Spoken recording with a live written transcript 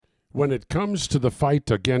When it comes to the fight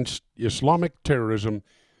against Islamic terrorism,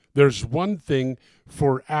 there's one thing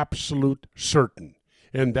for absolute certain,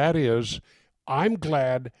 and that is I'm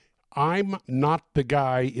glad I'm not the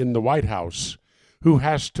guy in the White House who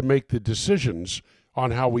has to make the decisions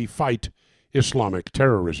on how we fight Islamic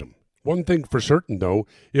terrorism. One thing for certain, though,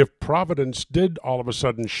 if Providence did all of a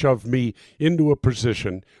sudden shove me into a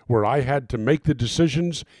position where I had to make the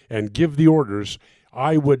decisions and give the orders,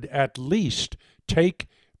 I would at least take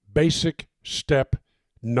basic step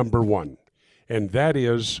number one, and that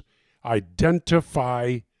is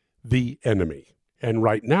identify the enemy. And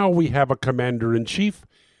right now we have a commander-in-chief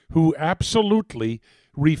who absolutely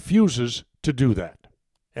refuses to do that.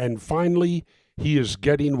 And finally, he is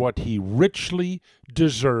getting what he richly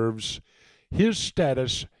deserves, his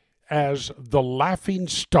status as the laughing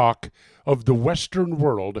stock of the Western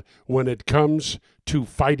world when it comes to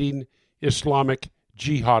fighting Islamic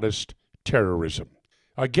jihadist terrorism.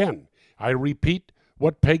 Again, I repeat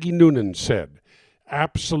what Peggy Noonan said.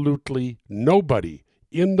 Absolutely nobody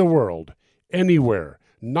in the world, anywhere,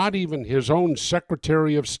 not even his own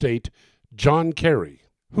Secretary of State, John Kerry,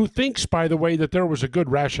 who thinks, by the way, that there was a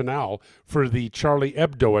good rationale for the Charlie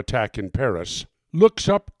Hebdo attack in Paris, looks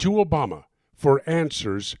up to Obama for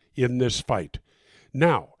answers in this fight.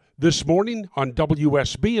 Now, this morning on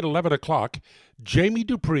WSB at 11 o'clock, Jamie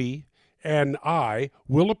Dupree and I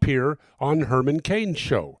will appear on Herman Cain's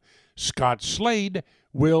show. Scott Slade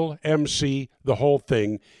will MC the whole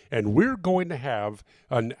thing, and we're going to have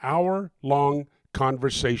an hour-long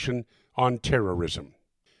conversation on terrorism.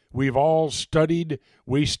 We've all studied.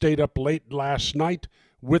 We stayed up late last night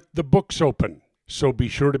with the books open, so be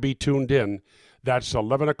sure to be tuned in. That's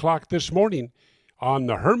 11 o'clock this morning on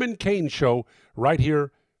the Herman Cain Show right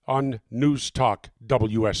here on News Talk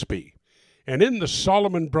WSB. And in the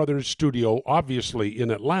Solomon Brothers studio, obviously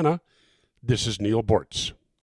in Atlanta, this is Neil Bortz.